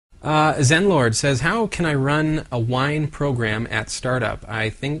Zenlord says, how can I run a wine program at startup? I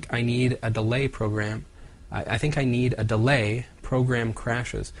think I need a delay program. I think I need a delay. Program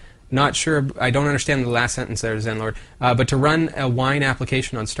crashes. Not sure. I don't understand the last sentence there, Zenlord. But to run a wine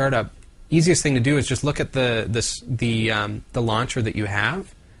application on startup, easiest thing to do is just look at the launcher that you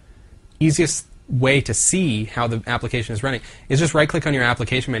have. Easiest way to see how the application is running is just right-click on your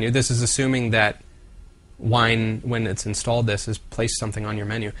application menu. This is assuming that Wine, when it's installed this, has placed something on your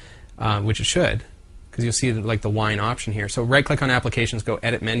menu, which it should, because you'll see like the Wine option here. So right-click on Applications, go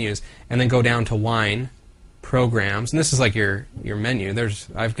Edit Menus, and then go down to Wine, Programs, and this is like your menu.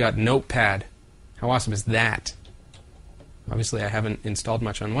 I've got Notepad. How awesome is that? Obviously, I haven't installed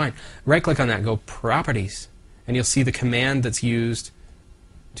much on Wine. Right-click on that, go Properties, and you'll see the command that's used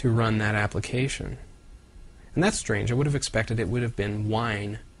to run that application. And that's strange. I would have expected it would have been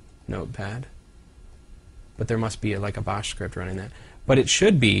Wine Notepad. But there must be like a bash script running that. But it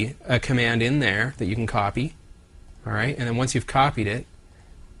should be a command in there that you can copy. All right, and then once you've copied it,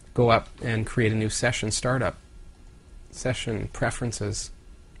 go up and create a new session startup. Session preferences,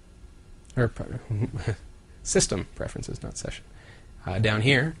 or system preferences, not session. Down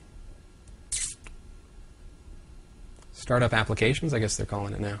here, startup applications, I guess they're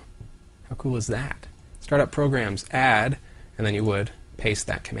calling it now. How cool is that? Startup programs, add, and then you would paste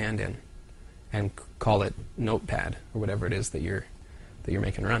that command in and call it Notepad or whatever it is that you're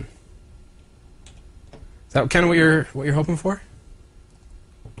making run. Is that kind of what you're hoping for?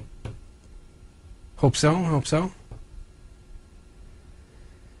 Hope so. Hope so.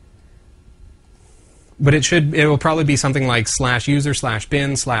 But it will probably be something like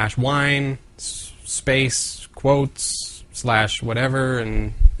 /user/bin/wine space quotes / whatever,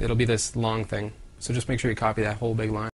 and it'll be this long thing. So just make sure you copy that whole big line.